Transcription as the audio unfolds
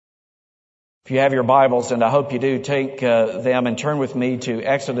If you have your Bibles, and I hope you do, take them and turn with me to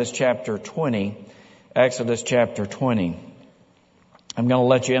Exodus chapter 20. Exodus chapter 20. I'm going to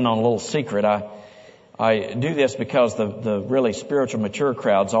let you in on a little secret. I do this because the really spiritual mature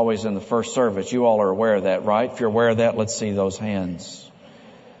crowd's always in the first service. You all are aware of that, right? If you're aware of that, let's see those hands.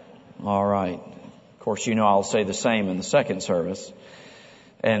 All right. Of course, you know I'll say the same in the second service.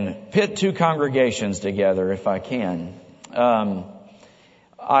 And pit two congregations together if I can.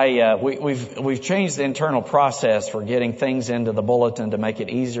 We've changed the internal process for getting things into the bulletin to make it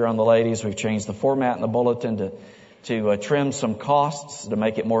easier on the ladies. We've changed the format in the bulletin to trim some costs, to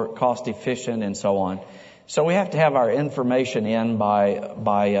make it more cost efficient and so on. So we have to have our information in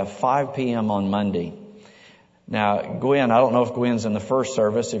by 5 p.m. on Monday. Now, Gwen, I don't know if Gwen's in the first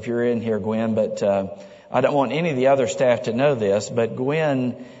service, if you're in here, Gwen, but I don't want any of the other staff to know this, but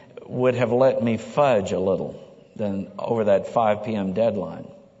Gwen would have let me fudge a little than over that 5 p.m. deadline.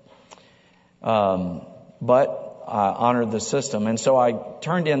 But I honored the system. And so I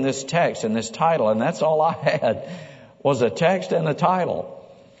turned in this text and this title, and that's all I had was a text and a title.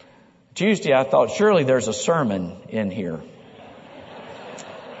 Tuesday, I thought, surely there's a sermon in here.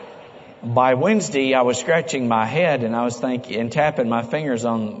 By Wednesday, I was scratching my head and I was thinking and tapping my fingers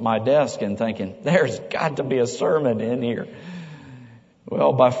on my desk and thinking, there's got to be a sermon in here.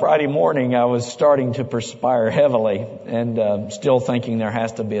 Well, by Friday morning, I was starting to perspire heavily and still thinking there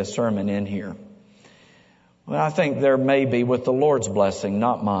has to be a sermon in here. Well, I think there may be, with the Lord's blessing,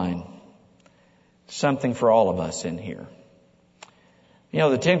 not mine, something for all of us in here. You know,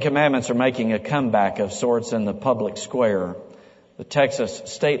 the Ten Commandments are making a comeback of sorts in the public square. The Texas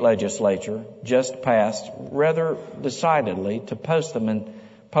state legislature just passed rather decidedly to post them in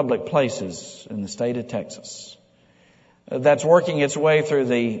public places in the state of Texas. That's working its way through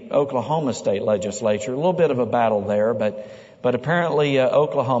the Oklahoma state legislature. A little bit of a battle there, but apparently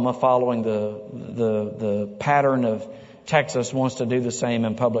Oklahoma, following the pattern of Texas, wants to do the same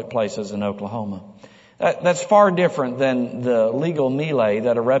in public places in Oklahoma. That's far different than the legal melee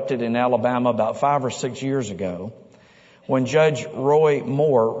that erupted in Alabama about 5 or 6 years ago, when Judge Roy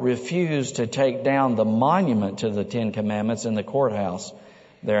Moore refused to take down the monument to the Ten Commandments in the courthouse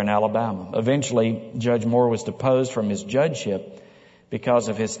there in Alabama. Eventually, Judge Moore was deposed from his judgeship because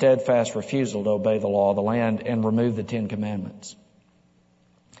of his steadfast refusal to obey the law of the land and remove the Ten Commandments.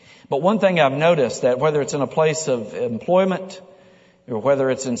 But one thing I've noticed, that whether it's in a place of employment, or whether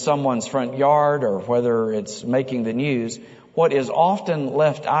it's in someone's front yard, or whether it's making the news, what is often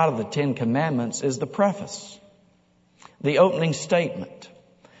left out of the Ten Commandments is the preface, the opening statement.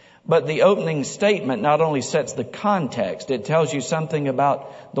 But the opening statement not only sets the context, it tells you something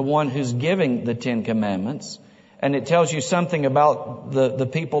about the one who's giving the Ten Commandments, and it tells you something about the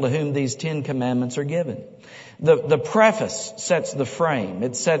people to whom these Ten Commandments are given. The preface sets the frame.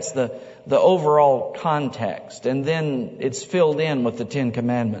 It sets the overall context, and then it's filled in with the Ten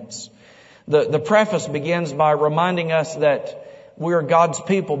Commandments. The preface begins by reminding us that we're God's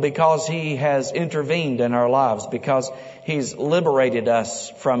people because He has intervened in our lives, because He's liberated us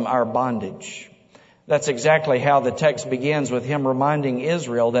from our bondage. That's exactly how the text begins, with Him reminding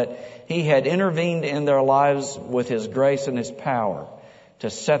Israel that He had intervened in their lives with His grace and His power to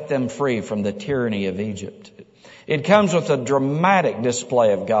set them free from the tyranny of Egypt. It comes with a dramatic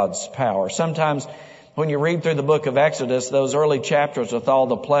display of God's power. Sometimes when you read through the book of Exodus, those early chapters with all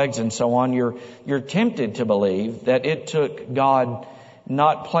the plagues and so on, you're tempted to believe that it took God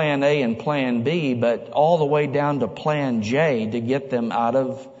not plan A and plan B, but all the way down to plan J to get them out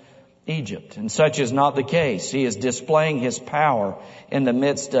of Egypt. And such is not the case. He is displaying His power in the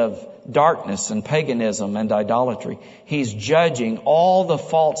midst of darkness and paganism and idolatry. He's judging all the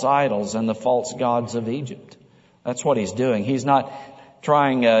false idols and the false gods of Egypt. That's what He's doing. He's not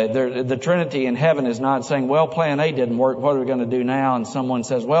trying, the Trinity in heaven is not saying, well, plan A didn't work, what are we going to do now? And someone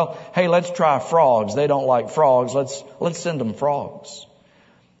says, well, hey, let's try frogs. They don't like frogs. Let's send them frogs.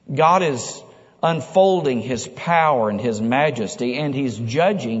 God is unfolding His power and His majesty, and He's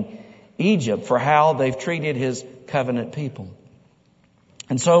judging Egypt for how they've treated His covenant people.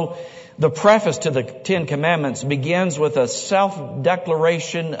 And so the preface to the Ten Commandments begins with a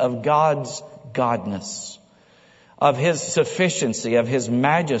self-declaration of God's godness, of His sufficiency, of His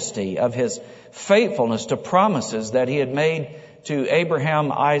majesty, of His faithfulness to promises that He had made to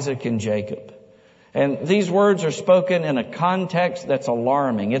Abraham, Isaac, and Jacob. And these words are spoken in a context that's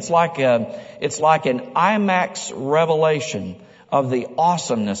alarming. It's like an IMAX revelation of the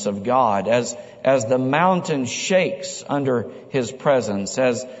awesomeness of God as the mountain shakes under His presence,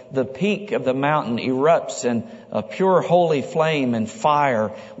 as the peak of the mountain erupts in a pure holy flame and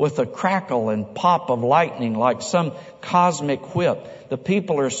fire with a crackle and pop of lightning like some cosmic whip. The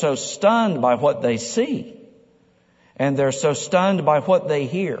people are so stunned by what they see, and they're so stunned by what they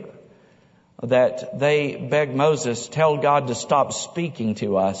hear, that they beg Moses, tell God to stop speaking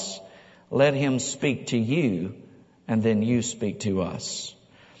to us. Let Him speak to you, and then you speak to us.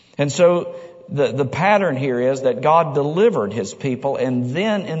 And so the pattern here is that God delivered His people and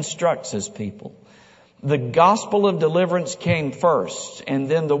then instructs His people. The gospel of deliverance came first, and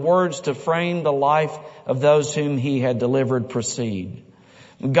then the words to frame the life of those whom He had delivered proceed.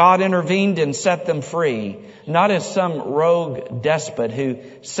 God intervened and set them free, not as some rogue despot who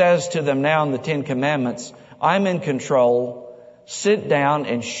says to them now in the Ten Commandments, I'm in control, sit down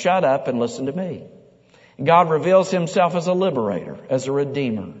and shut up and listen to me. God reveals Himself as a liberator, as a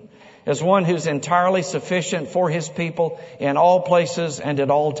redeemer, as one who's entirely sufficient for His people in all places and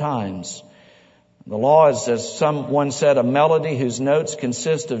at all times. The law is, as someone said, a melody whose notes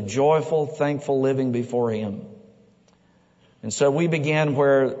consist of joyful, thankful living before Him. And so we begin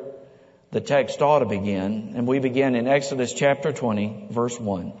where the text ought to begin, and we begin in Exodus chapter 20, verse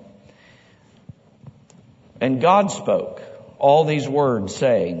 1. And God spoke all these words,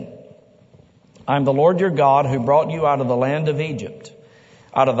 saying, I am the Lord your God who brought you out of the land of Egypt,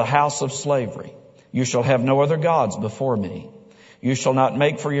 out of the house of slavery. You shall have no other gods before me. You shall not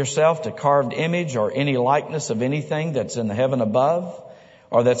make for yourself a carved image or any likeness of anything that's in the heaven above,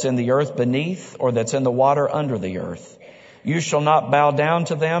 or that's in the earth beneath, or that's in the water under the earth. You shall not bow down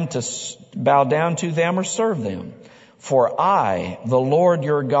to them or serve them. For I, the Lord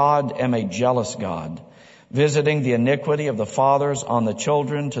your God, am a jealous God, visiting the iniquity of the fathers on the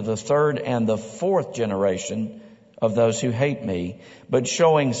children to the third and the fourth generation of those who hate me, but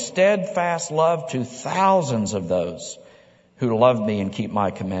showing steadfast love to thousands of those who love me and keep my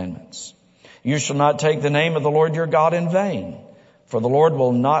commandments. You shall not take the name of the Lord your God in vain, for the Lord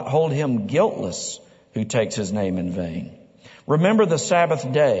will not hold him guiltless who takes His name in vain. Remember the Sabbath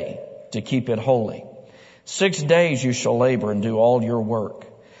day to keep it holy. 6 days you shall labor and do all your work,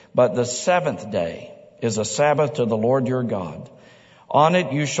 but the seventh day is a Sabbath to the Lord your God. On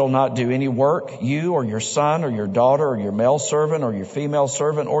it you shall not do any work, you or your son or your daughter or your male servant or your female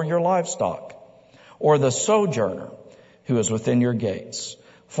servant or your livestock, or the sojourner who is within your gates.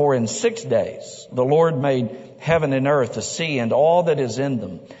 For in 6 days the Lord made heaven and earth, the sea and all that is in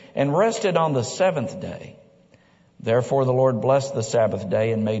them, and rested on the seventh day. Therefore the Lord blessed the Sabbath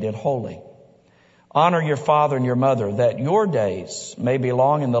day and made it holy. Honor your father and your mother, that your days may be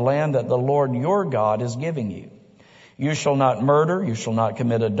long in the land that the Lord your God is giving you. You shall not murder, you shall not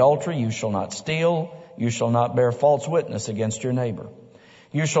commit adultery, you shall not steal, you shall not bear false witness against your neighbor.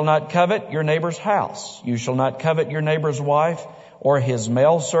 You shall not covet your neighbor's house. You shall not covet your neighbor's wife, or his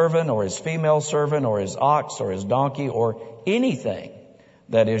male servant, or his female servant, or his ox, or his donkey, or anything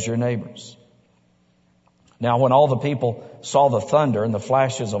that is your neighbor's. Now when all the people saw the thunder and the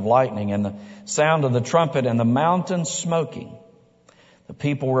flashes of lightning and the sound of the trumpet and the mountain smoking, the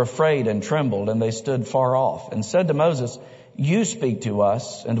people were afraid and trembled, and they stood far off and said to Moses, You speak to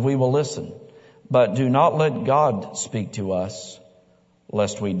us and we will listen, but do not let God speak to us,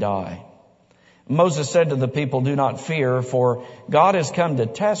 lest we die. Moses said to the people, Do not fear, for God has come to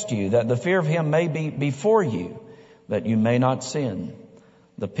test you, that the fear of Him may be before you, that you may not sin.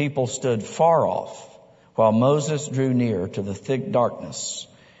 The people stood far off, while Moses drew near to the thick darkness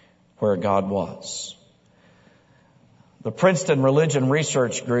where God was. The Princeton Religion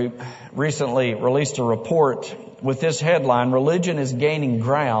Research Group recently released a report with this headline, Religion is gaining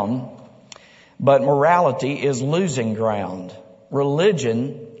ground, but morality is losing ground.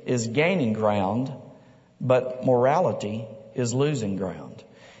 Religion is gaining ground, but morality is losing ground.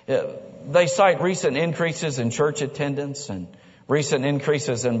 They cite recent increases in church attendance and recent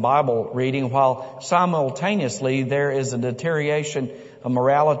increases in Bible reading, while simultaneously there is a deterioration of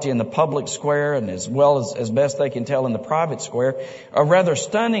morality in the public square, and as well as best they can tell in the private square, a rather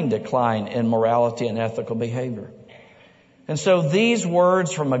stunning decline in morality and ethical behavior. And so these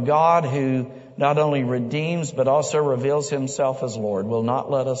words from a God who not only redeems but also reveals Himself as Lord will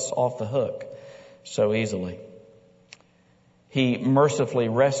not let us off the hook so easily. He mercifully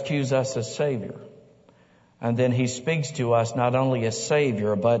rescues us as Savior. And then He speaks to us not only as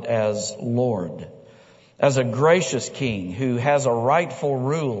Savior, but as Lord, as a gracious King who has a rightful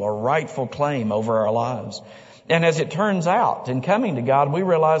rule, a rightful claim over our lives. And as it turns out, in coming to God, we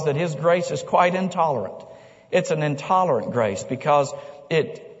realize that His grace is quite intolerant. It's an intolerant grace because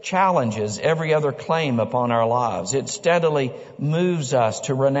it challenges every other claim upon our lives. It steadily moves us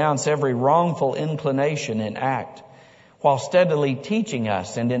to renounce every wrongful inclination and act, while steadily teaching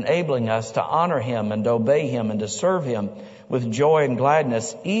us and enabling us to honor Him and obey Him and to serve Him with joy and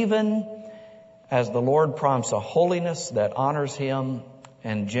gladness, even as the Lord prompts a holiness that honors Him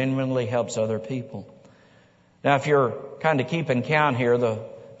and genuinely helps other people. Now, if you're kind of keeping count here, the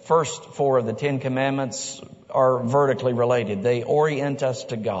first 4 of the 10 Commandments are vertically related. They orient us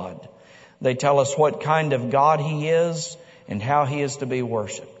to God. They tell us what kind of God He is and how He is to be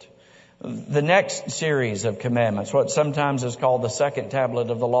worshiped. The next series of commandments, what sometimes is called the second tablet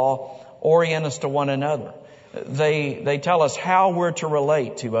of the law, orient us to one another. They tell us how we're to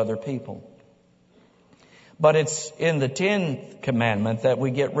relate to other people. But it's in the 10th commandment that we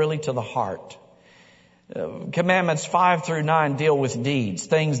get really to the heart. Commandments 5 through 9 deal with deeds,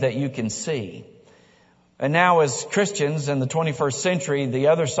 things that you can see. And now as Christians in the 21st century, the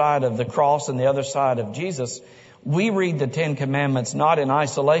other side of the cross and the other side of Jesus, we read the 10 Commandments not in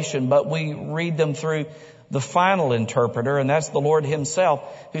isolation, but we read them through the final interpreter, and that's the Lord Himself,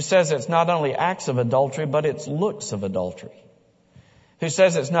 who says it's not only acts of adultery, but it's looks of adultery. Who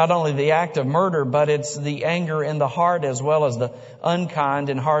says it's not only the act of murder, but it's the anger in the heart as well as the unkind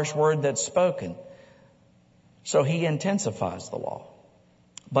and harsh word that's spoken. So He intensifies the law.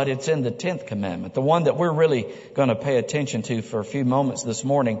 But it's in the 10th commandment, the one that we're really going to pay attention to for a few moments this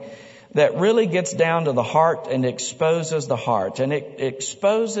morning, that really gets down to the heart and exposes the heart. And it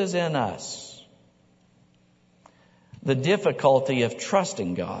exposes in us the difficulty of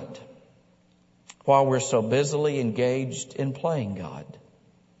trusting God while we're so busily engaged in playing God.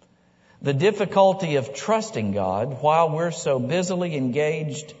 The difficulty of trusting God while we're so busily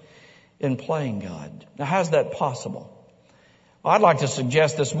engaged in playing God. Now, how's that possible? Well, I'd like to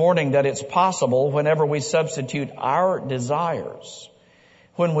suggest this morning that it's possible whenever we substitute our desires,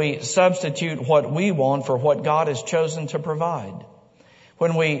 when we substitute what we want for what God has chosen to provide,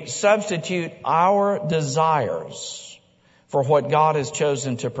 when we substitute our desires for what God has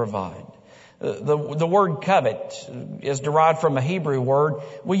chosen to provide. The word covet is derived from a Hebrew word.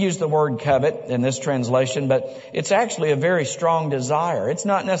 We use the word covet in this translation, but it's actually a very strong desire. It's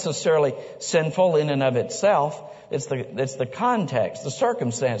not necessarily sinful in and of itself. It's the context, the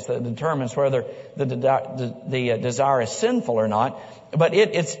circumstance that determines whether the desire is sinful or not. But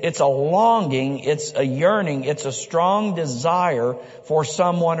it's a longing, it's a yearning, it's a strong desire for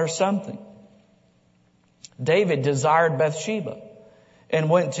someone or something. David desired Bathsheba and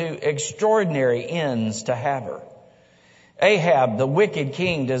went to extraordinary ends to have her. Ahab, the wicked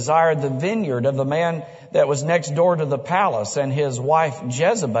king, desired the vineyard of the man that was next door to the palace, and his wife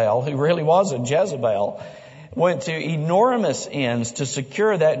Jezebel, who really was a Jezebel, went to enormous ends to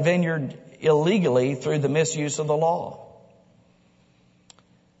secure that vineyard illegally through the misuse of the law.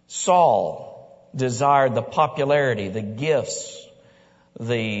 Saul desired the popularity, the gifts,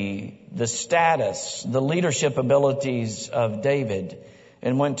 the status, the leadership abilities of David,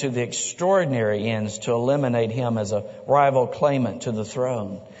 and went to the extraordinary ends to eliminate him as a rival claimant to the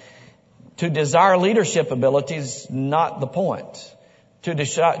throne. To desire leadership abilities, not the point. To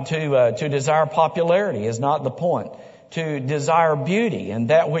desire popularity is not the point. To desire beauty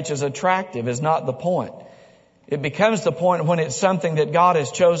and that which is attractive is not the point. It becomes the point when it's something that God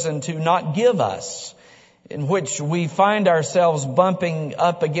has chosen to not give us, in which we find ourselves bumping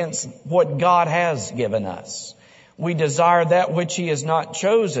up against what God has given us. We desire that which He has not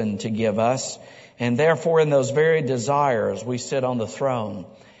chosen to give us, and therefore in those very desires we sit on the throne.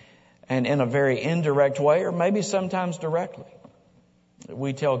 And in a very indirect way, or maybe sometimes directly,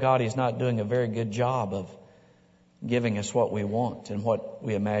 we tell God He's not doing a very good job of giving us what we want and what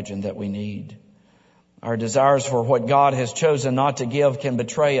we imagine that we need. Our desires for what God has chosen not to give can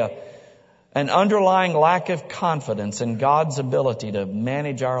betray an underlying lack of confidence in God's ability to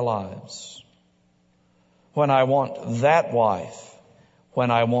manage our lives. When I want that wife, when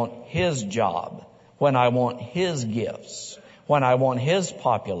I want his job, when I want his gifts, when I want his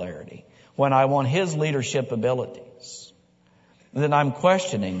popularity, when I want his leadership abilities, then I'm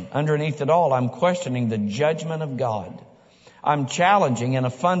questioning, underneath it all, I'm questioning the judgment of God. I'm challenging in a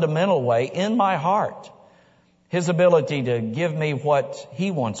fundamental way in my heart His ability to give me what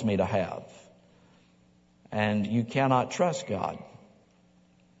He wants me to have. And you cannot trust God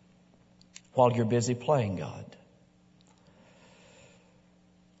while you're busy playing God.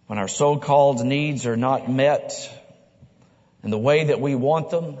 When our so-called needs are not met in the way that we want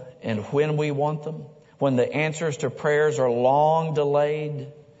them and when we want them, when the answers to prayers are long delayed,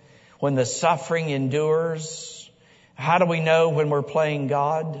 when the suffering endures, how do we know when we're playing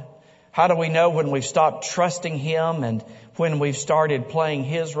God? How do we know when we've stopped trusting Him and when we've started playing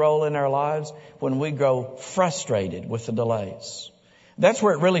His role in our lives? When we grow frustrated with the delays. That's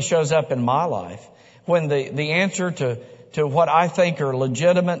where it really shows up in my life. When the answer to what I think are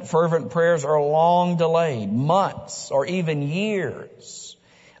legitimate, fervent prayers are long delayed, months or even years.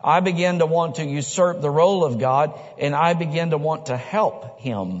 I begin to want to usurp the role of God, and I begin to want to help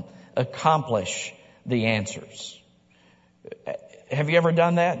Him accomplish the answers. Have you ever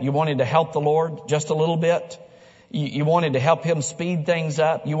done that? You wanted to help the Lord just a little bit? You wanted to help Him speed things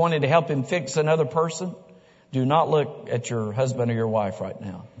up? You wanted to help Him fix another person? Do not look at your husband or your wife right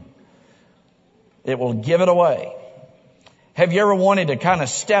now. It will give it away. Have you ever wanted to kind of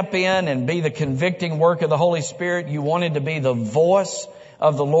step in and be the convicting work of the Holy Spirit? You wanted to be the voice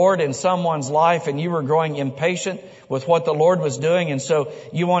of the Lord in someone's life, and you were growing impatient with what the Lord was doing, and so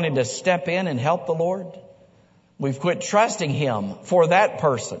you wanted to step in and help the Lord? We've quit trusting Him for that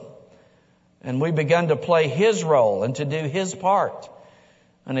person, and we begun to play His role and to do His part.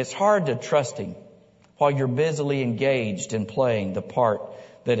 And it's hard to trust Him while you're busily engaged in playing the part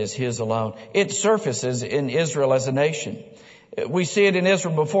that is His alone. It surfaces in Israel as a nation. We see it in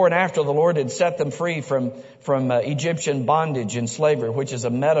Israel before and after the Lord had set them free from Egyptian bondage and slavery, which is a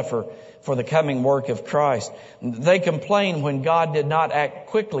metaphor for the coming work of Christ. They complained when God did not act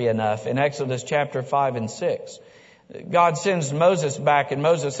quickly enough in Exodus chapter 5 and 6. God sends Moses back, and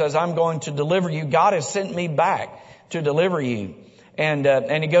Moses says, I'm going to deliver you. God has sent me back to deliver you. And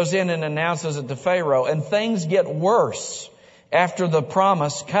he goes in and announces it to Pharaoh. And things get worse after the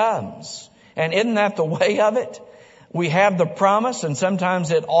promise comes. And isn't that the way of it? We have the promise, and sometimes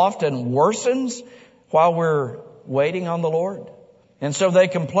it often worsens while we're waiting on the Lord. And so they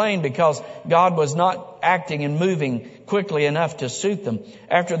complained because God was not acting and moving quickly enough to suit them.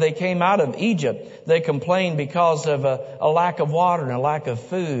 After they came out of Egypt, they complained because of a lack of water and a lack of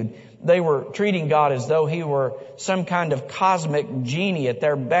food. They were treating God as though He were some kind of cosmic genie at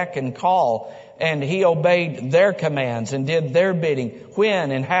their beck and call. And He obeyed their commands and did their bidding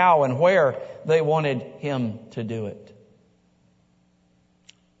when and how and where they wanted Him to do it.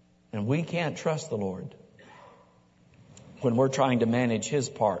 And we can't trust the Lord when we're trying to manage His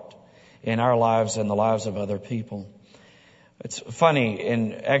part in our lives and the lives of other people. It's funny,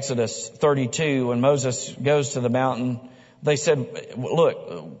 in Exodus 32, when Moses goes to the mountain, they said,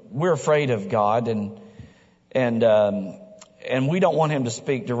 look, we're afraid of God and we don't want Him to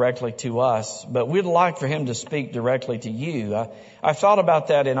speak directly to us, but we'd like for Him to speak directly to you. I thought about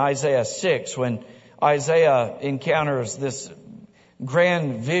that in Isaiah 6, when Isaiah encounters this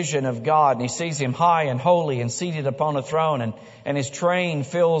grand vision of God, and he sees Him high and holy and seated upon a throne, and His train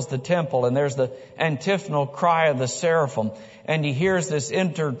fills the temple, and there's the antiphonal cry of the seraphim, and he hears this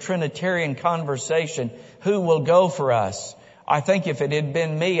inter-Trinitarian conversation, who will go for us? I think if it had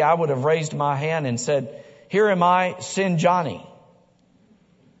been me, I would have raised my hand and said, here am I, send Johnny.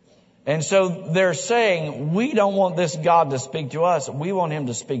 And so they're saying, we don't want this God to speak to us, we want Him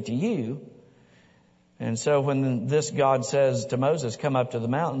to speak to you. And so when this God says to Moses, come up to the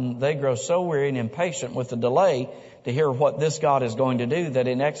mountain, they grow so weary and impatient with the delay to hear what this God is going to do that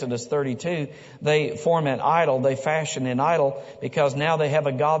in Exodus 32, they form an idol, they fashion an idol because now they have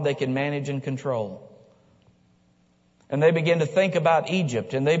a God they can manage and control. And they begin to think about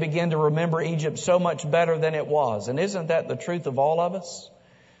Egypt, and they begin to remember Egypt so much better than it was. And isn't that the truth of all of us?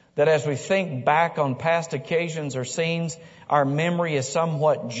 That as we think back on past occasions or scenes, our memory is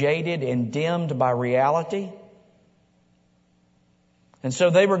somewhat jaded and dimmed by reality. And so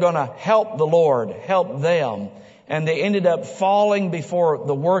they were going to help the Lord, help them. And they ended up falling before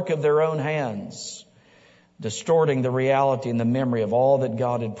the work of their own hands, distorting the reality and the memory of all that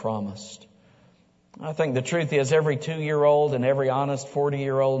God had promised. I think the truth is every 2-year-old and every honest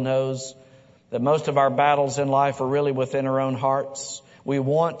 40-year-old knows that most of our battles in life are really within our own hearts. We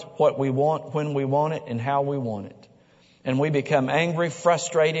want what we want, when we want it, and how we want it. And we become angry,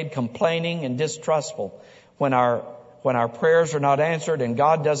 frustrated, complaining, and distrustful when our prayers are not answered and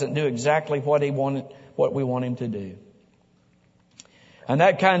God doesn't do exactly what we want Him to do. And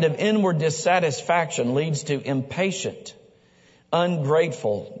that kind of inward dissatisfaction leads to impatient,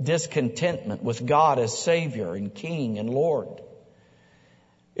 ungrateful discontentment with God as Savior and King and Lord.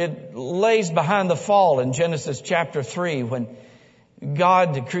 It lays behind the fall in Genesis chapter 3 when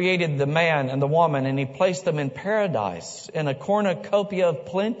God created the man and the woman, and He placed them in paradise in a cornucopia of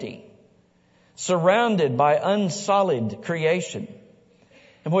plenty, surrounded by unsullied creation,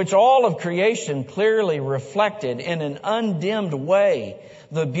 in which all of creation clearly reflected in an undimmed way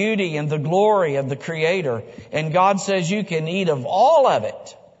the beauty and the glory of the Creator. And God says you can eat of all of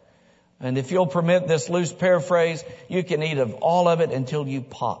it. And if you'll permit this loose paraphrase, you can eat of all of it until you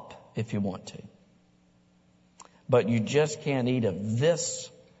pop. if you want to. But you just can't eat of this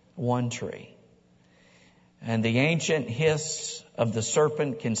one tree. And the ancient hiss of the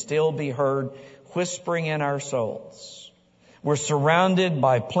serpent can still be heard whispering in our souls. We're surrounded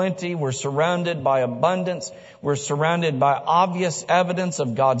by plenty. We're surrounded by abundance. We're surrounded by obvious evidence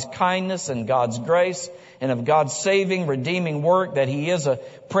of God's kindness and God's grace and of God's saving, redeeming work, that He is a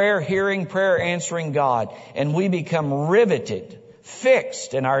prayer-hearing, prayer-answering God. And we become riveted,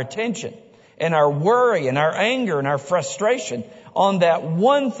 fixed in our attention and our worry and our anger and our frustration on that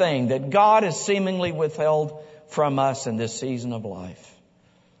one thing that God has seemingly withheld from us in this season of life.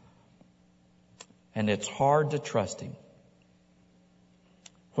 And it's hard to trust Him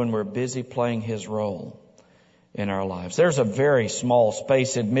when we're busy playing His role in our lives. There's a very small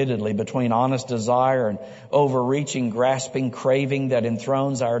space, admittedly, between honest desire and overreaching, grasping craving that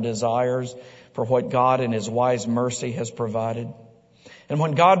enthrones our desires for what God in His wise mercy has provided. And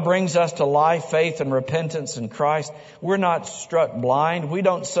when God brings us to life, faith, and repentance in Christ, we're not struck blind. We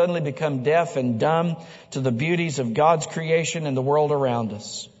don't suddenly become deaf and dumb to the beauties of God's creation and the world around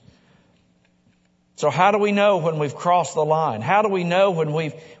us. So how do we know when we've crossed the line? How do we know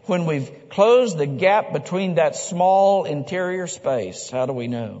when we've closed the gap between that small interior space? How do we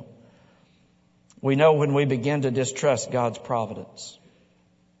know? We know when we begin to distrust God's providence.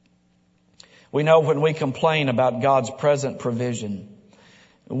 We know when we complain about God's present provision.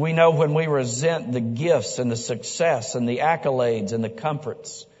 We know when we resent the gifts and the success and the accolades and the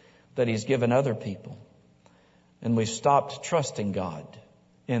comforts that He's given other people. And we've stopped trusting God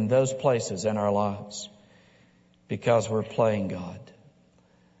in those places in our lives because we're playing God.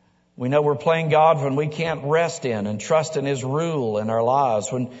 We know we're playing God when we can't rest in and trust in His rule in our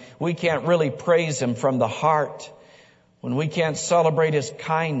lives, when we can't really praise Him from the heart, when we can't celebrate His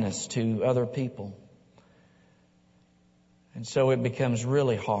kindness to other people. And so it becomes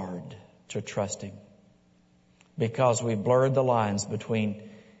really hard to trust Him because we blurred the lines between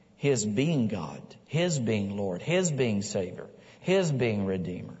His being God, His being Lord, His being Savior, His being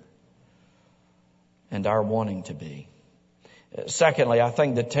Redeemer, and our wanting to be. Secondly, I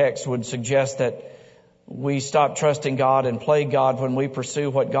think the text would suggest that we stop trusting God and play God when we pursue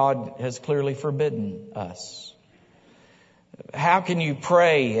what God has clearly forbidden us. How can you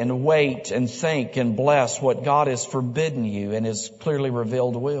pray and wait and think and bless what God has forbidden you in His clearly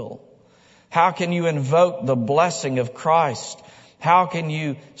revealed will? How can you invoke the blessing of Christ? How can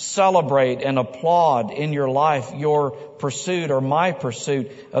you celebrate and applaud in your life your pursuit or my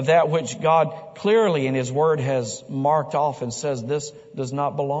pursuit of that which God clearly in His Word has marked off and says this does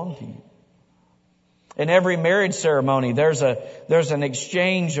not belong to you? In every marriage ceremony, there's an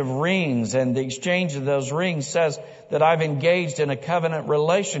exchange of rings, and the exchange of those rings says that I've engaged in a covenant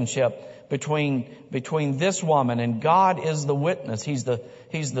relationship between this woman, and God is the witness. He's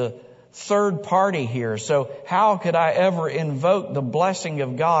the third party here. So how could I ever invoke the blessing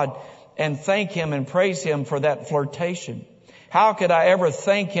of God and thank Him and praise Him for that flirtation? How could I ever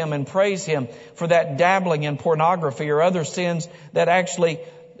thank Him and praise Him for that dabbling in pornography or other sins that actually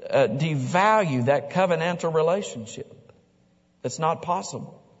devalue that covenantal relationship? It's not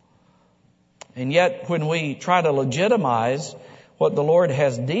possible. And yet when we try to legitimize what the Lord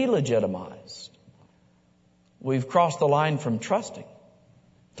has delegitimized, we've crossed the line from trusting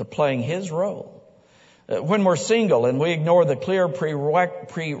to playing His role. When we're single and we ignore the clear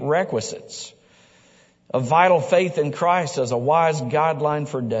prerequisites of vital faith in Christ as a wise guideline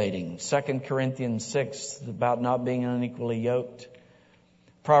for dating. 2 Corinthians 6 about not being unequally yoked.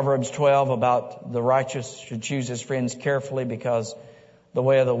 Proverbs 12 about the righteous should choose his friends carefully because the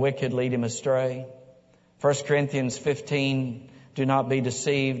way of the wicked lead him astray. 1 Corinthians 15, do not be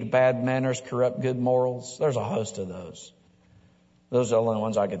deceived. Bad manners corrupt good morals. There's a host of those. Those are the only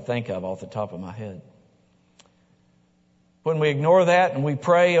ones I could think of off the top of my head. When we ignore that and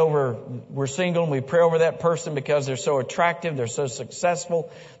we're single and we pray over that person because they're so attractive, they're so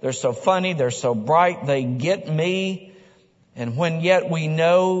successful, they're so funny, they're so bright, they get me. And when yet we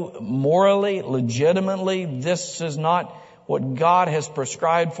know morally, legitimately, this is not what God has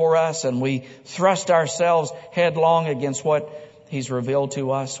prescribed for us, and we thrust ourselves headlong against what He's revealed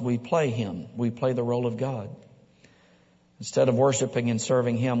to us, we play Him. We play the role of God. Instead of worshiping and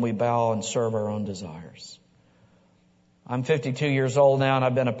serving Him, we bow and serve our own desires. I'm 52 years old now, and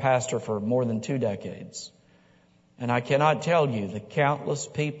I've been a pastor for more than 2 decades. And I cannot tell you the countless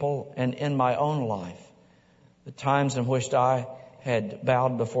people and in my own life, the times in which I had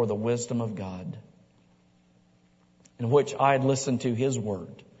bowed before the wisdom of God, in which I had listened to His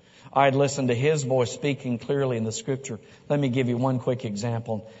Word. I had listened to His voice speaking clearly in the Scripture. Let me give you one quick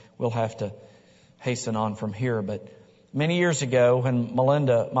example. We'll have to hasten on from here, but Many years ago, when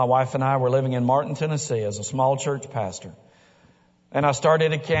Melinda, my wife, and I were living in Martin, Tennessee as a small church pastor, and I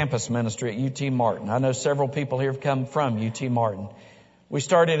started a campus ministry at UT Martin. I know several people here have come from UT Martin. We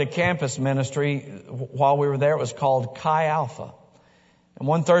started a campus ministry while we were there. It was called Chi Alpha. And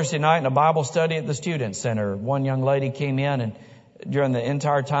one Thursday night in a Bible study at the Student Center, one young lady came in, and during the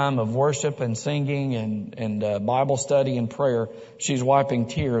entire time of worship and singing and Bible study and prayer, she's wiping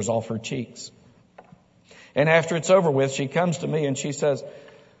tears off her cheeks. And after it's over with, she comes to me and she says,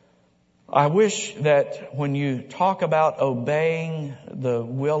 I wish that when you talk about obeying the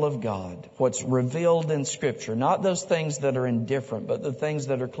will of God, what's revealed in Scripture, not those things that are indifferent, but the things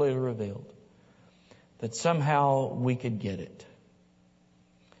that are clearly revealed, that somehow we could get it.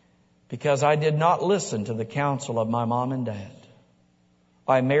 Because I did not listen to the counsel of my mom and dad.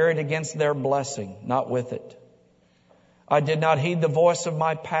 I married against their blessing, not with it. I did not heed the voice of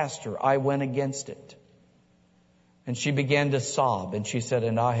my pastor. I went against it. And she began to sob, and she said,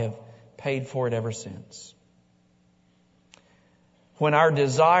 and I have paid for it ever since. When our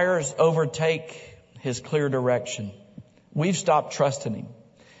desires overtake His clear direction, we've stopped trusting Him.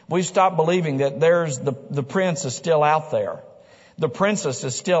 We've stopped believing that there's the prince is still out there. The princess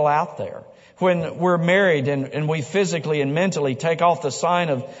is still out there. When we're married and we physically and mentally take off the sign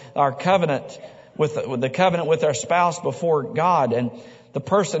of our covenant with the covenant with our spouse before God and the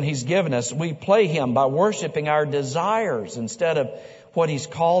person He's given us, we play Him by worshiping our desires instead of what He's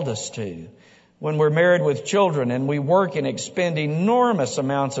called us to. When we're married with children and we work and expend enormous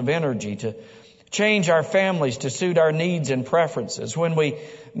amounts of energy to change our families to suit our needs and preferences. When we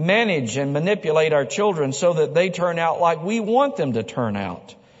manage and manipulate our children so that they turn out like we want them to turn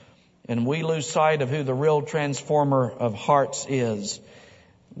out. And we lose sight of who the real transformer of hearts is.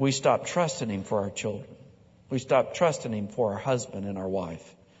 We stop trusting Him for our children. We stop trusting Him for our husband and our wife.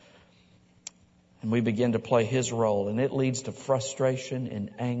 And we begin to play His role. And it leads to frustration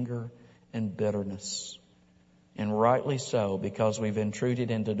and anger and bitterness. And rightly so, because we've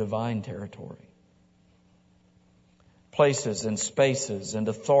intruded into divine territory. Places and spaces and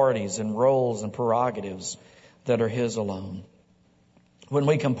authorities and roles and prerogatives that are His alone. When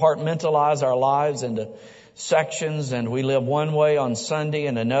we compartmentalize our lives into sections and we live one way on Sunday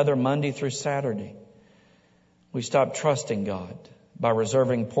and another Monday through Saturday, we stop trusting God by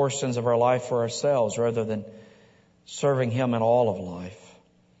reserving portions of our life for ourselves rather than serving Him in all of life.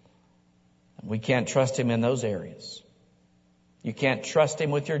 We can't trust Him in those areas. You can't trust Him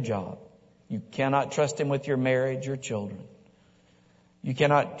with your job. You cannot trust Him with your marriage, your children. You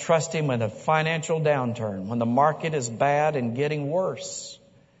cannot trust Him with a financial downturn, when the market is bad and getting worse,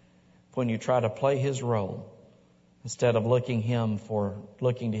 when you try to play His role instead of looking to Him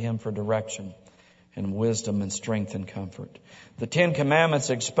for direction and wisdom and strength and comfort. The Ten Commandments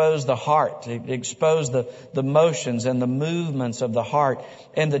expose the heart, expose the motions and the movements of the heart.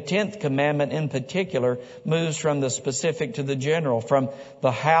 And the 10th commandment in particular moves from the specific to the general, from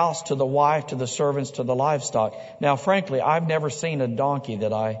the house to the wife to the servants to the livestock. Now, frankly, I've never seen a donkey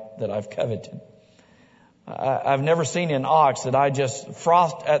that I've coveted. I've never seen an ox that I just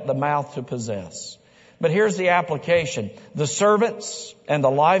frothed at the mouth to possess. But here's the application. The servants and the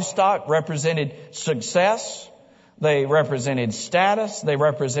livestock represented success. They represented status. They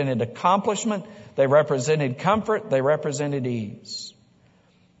represented accomplishment. They represented comfort. They represented ease.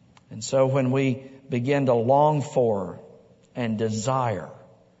 And so when we begin to long for and desire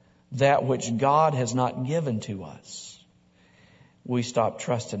that which God has not given to us, we stop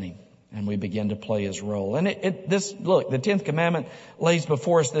trusting Him. And we begin to play His role. And the 10th commandment lays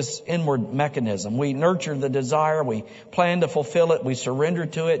before us this inward mechanism. We nurture the desire, we plan to fulfill it, we surrender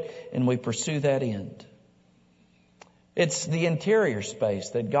to it, and we pursue that end. It's the interior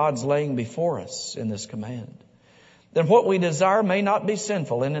space that God's laying before us in this command. Then what we desire may not be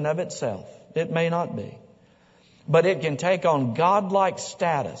sinful in and of itself. It may not be. But it can take on godlike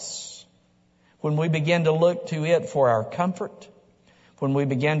status when we begin to look to it for our comfort, when we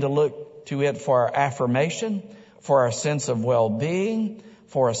begin to look to it for our affirmation, for our sense of well-being,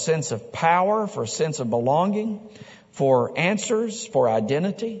 for a sense of power, for a sense of belonging, for answers, for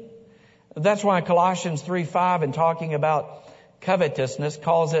identity. That's why Colossians 3:5, in talking about covetousness,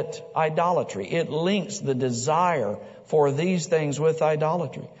 calls it idolatry. It links the desire for these things with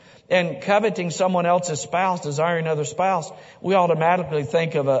idolatry. And coveting someone else's spouse, desiring another spouse, we automatically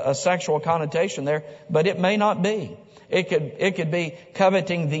think of a sexual connotation there, but it may not be. It could be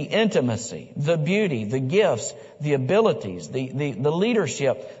coveting the intimacy, the beauty, the gifts, the abilities, the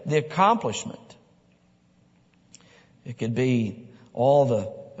leadership, the accomplishment. It could be all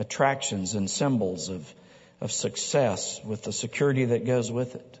the attractions and symbols of success with the security that goes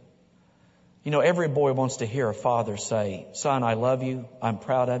with it. You know, every boy wants to hear a father say, son, I love you, I'm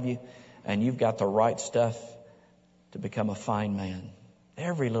proud of you, and you've got the right stuff to become a fine man.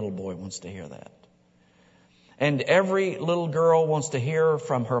 Every little boy wants to hear that. And every little girl wants to hear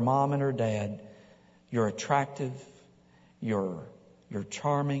from her mom and her dad, you're attractive, you're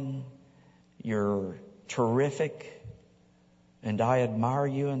charming, you're terrific, and I admire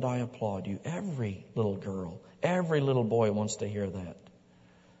you and I applaud you. Every little girl, every little boy wants to hear that.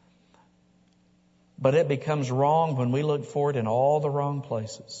 But it becomes wrong when we look for it in all the wrong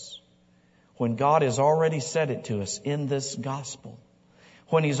places. When God has already said it to us in this gospel.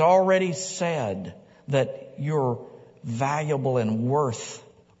 When He's already said that you're valuable and worth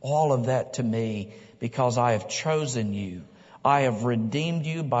all of that to me because I have chosen you. I have redeemed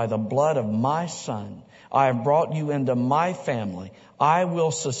you by the blood of my Son. I have brought you into my family. I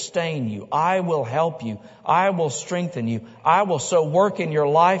will sustain you. I will help you. I will strengthen you. I will so work in your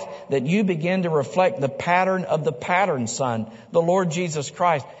life that you begin to reflect the pattern of the pattern Son, the Lord Jesus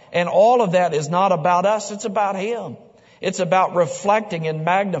Christ. And all of that is not about us. It's about Him. It's about reflecting and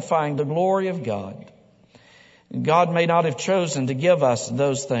magnifying the glory of God. And God may not have chosen to give us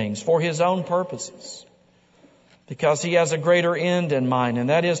those things for His own purposes, because He has a greater end in mind, and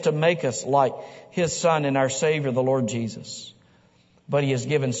that is to make us like His Son and our Savior, the Lord Jesus. But He has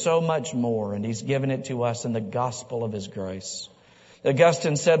given so much more, and He's given it to us in the gospel of His grace.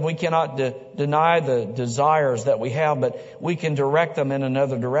 Augustine said we cannot deny the desires that we have, but we can direct them in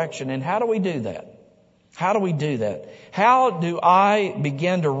another direction. And how do we do that? How do we do that? How do I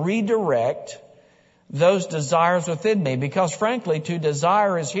begin to redirect those desires within me? Because frankly, to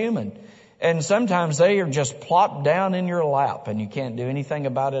desire is human. And sometimes they are just plopped down in your lap and you can't do anything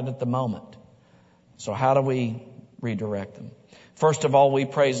about it at the moment. So how do we redirect them? First of all, we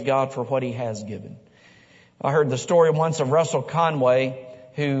praise God for what He has given. I heard the story once of Russell Conway,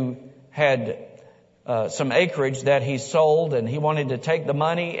 who had some acreage that he sold, and he wanted to take the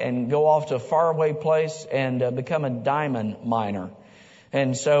money and go off to a faraway place and become a diamond miner.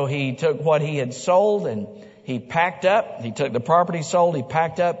 And so he took what he had sold and he packed up. He took the property sold, he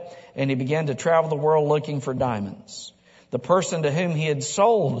packed up, and he began to travel the world looking for diamonds. The person to whom he had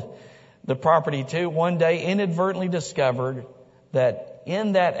sold the property to one day inadvertently discovered that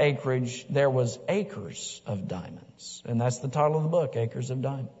in that acreage there was acres of diamonds. And that's the title of the book, Acres of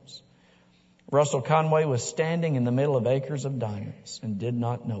Diamonds. Russell Conway was standing in the middle of acres of diamonds and did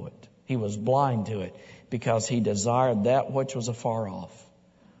not know it. He was blind to it because he desired that which was afar off.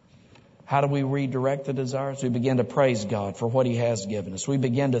 How do we redirect the desires? We begin to praise God for what He has given us. We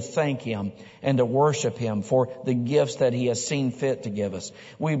begin to thank Him and to worship Him for the gifts that He has seen fit to give us.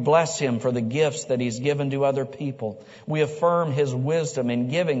 We bless Him for the gifts that He's given to other people. We affirm His wisdom in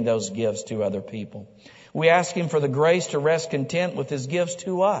giving those gifts to other people. We ask Him for the grace to rest content with His gifts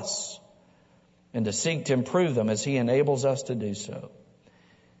to us and to seek to improve them as He enables us to do so.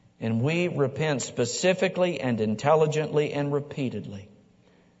 And we repent specifically and intelligently and repeatedly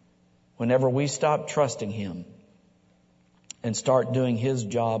whenever we stop trusting Him and start doing His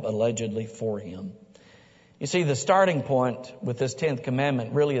job allegedly for Him. You see, the starting point with this 10th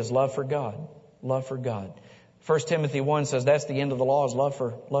commandment really is love for God. Love for God. 1 Timothy 1 says that's the end of the law, is love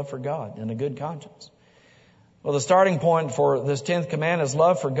for God and a good conscience. Well, the starting point for this 10th command is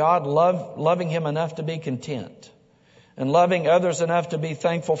love for God, loving Him enough to be content, and loving others enough to be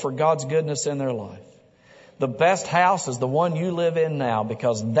thankful for God's goodness in their life. The best house is the one you live in now,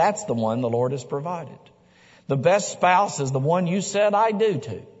 because that's the one the Lord has provided. The best spouse is the one you said I do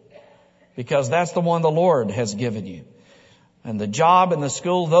to, because that's the one the Lord has given you. And the job and the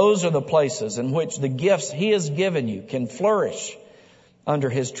school, those are the places in which the gifts He has given you can flourish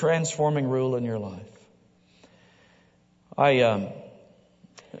under His transforming rule in your life. I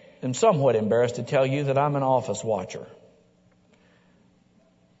am somewhat embarrassed to tell you that I'm an office watcher.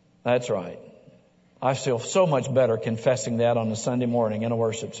 That's right. I feel so much better confessing that on a Sunday morning in a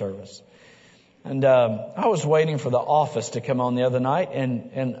worship service. And I was waiting for The Office to come on the other night,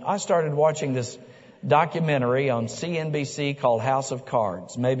 and I started watching this documentary on CNBC called House of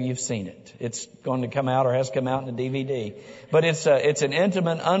Cards. Maybe you've seen it. It's going to come out or has come out in a DVD. But it's an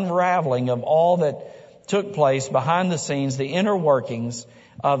intimate unraveling of all that took place behind the scenes, the inner workings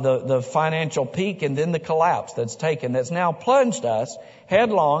of the financial peak and then the collapse that's now plunged us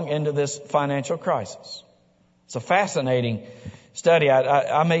headlong into this financial crisis. It's a fascinating study.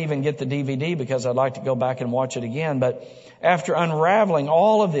 I may even get the DVD because I'd like to go back and watch it again. But after unraveling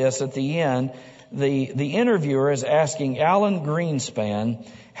all of this at the end, the interviewer is asking Alan Greenspan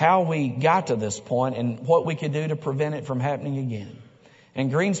how we got to this point and what we could do to prevent it from happening again. And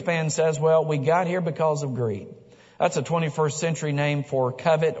Greenspan says, well, we got here because of greed. That's a 21st century name for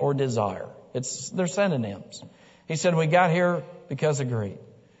covet or desire. They're synonyms. He said, we got here because of greed.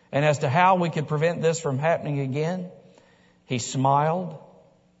 And as to how we could prevent this from happening again, he smiled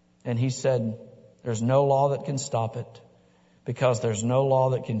and he said, there's no law that can stop it because there's no law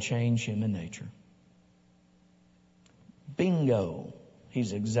that can change human nature. Bingo.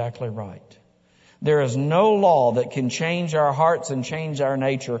 He's exactly right. There is no law that can change our hearts and change our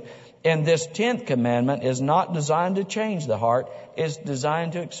nature. And this 10th commandment is not designed to change the heart. It's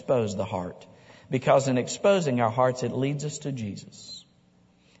designed to expose the heart. Because in exposing our hearts, it leads us to Jesus.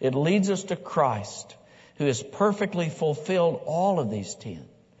 It leads us to Christ, who has perfectly fulfilled all of these 10.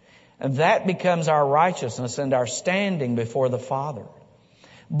 And that becomes our righteousness and our standing before the Father.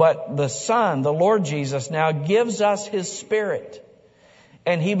 But the Son, the Lord Jesus, now gives us His Spirit.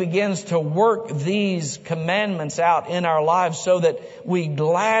 And He begins to work these commandments out in our lives so that we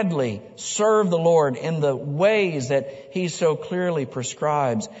gladly serve the Lord in the ways that He so clearly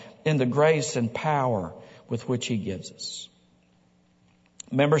prescribes in the grace and power with which He gives us.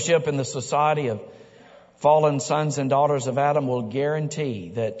 Membership in the society of fallen sons and daughters of Adam will guarantee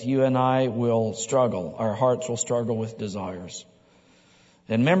that you and I will struggle. Our hearts will struggle with desires.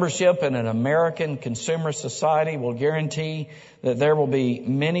 And membership in an American consumer society will guarantee that there will be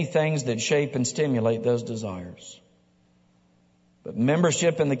many things that shape and stimulate those desires. But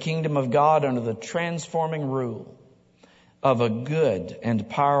membership in the kingdom of God under the transforming rule of a good and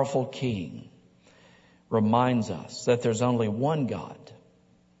powerful King reminds us that there's only one God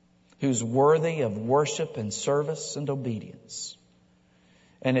who's worthy of worship and service and obedience.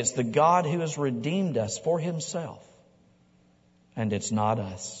 And it's the God who has redeemed us for Himself. And it's not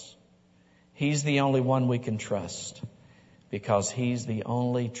us. He's the only one we can trust because He's the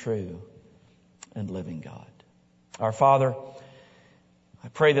only true and living God. Our Father, I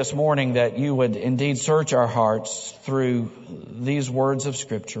pray this morning that You would indeed search our hearts through these words of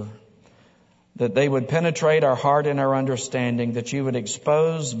Scripture, that they would penetrate our heart and our understanding, that You would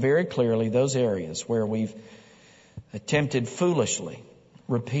expose very clearly those areas where we've attempted foolishly,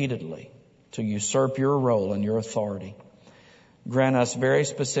 repeatedly, to usurp Your role and Your authority. Grant us very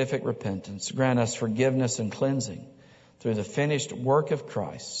specific repentance. Grant us forgiveness and cleansing through the finished work of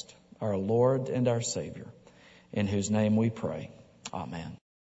Christ, our Lord and our Savior, in whose name we pray. Amen.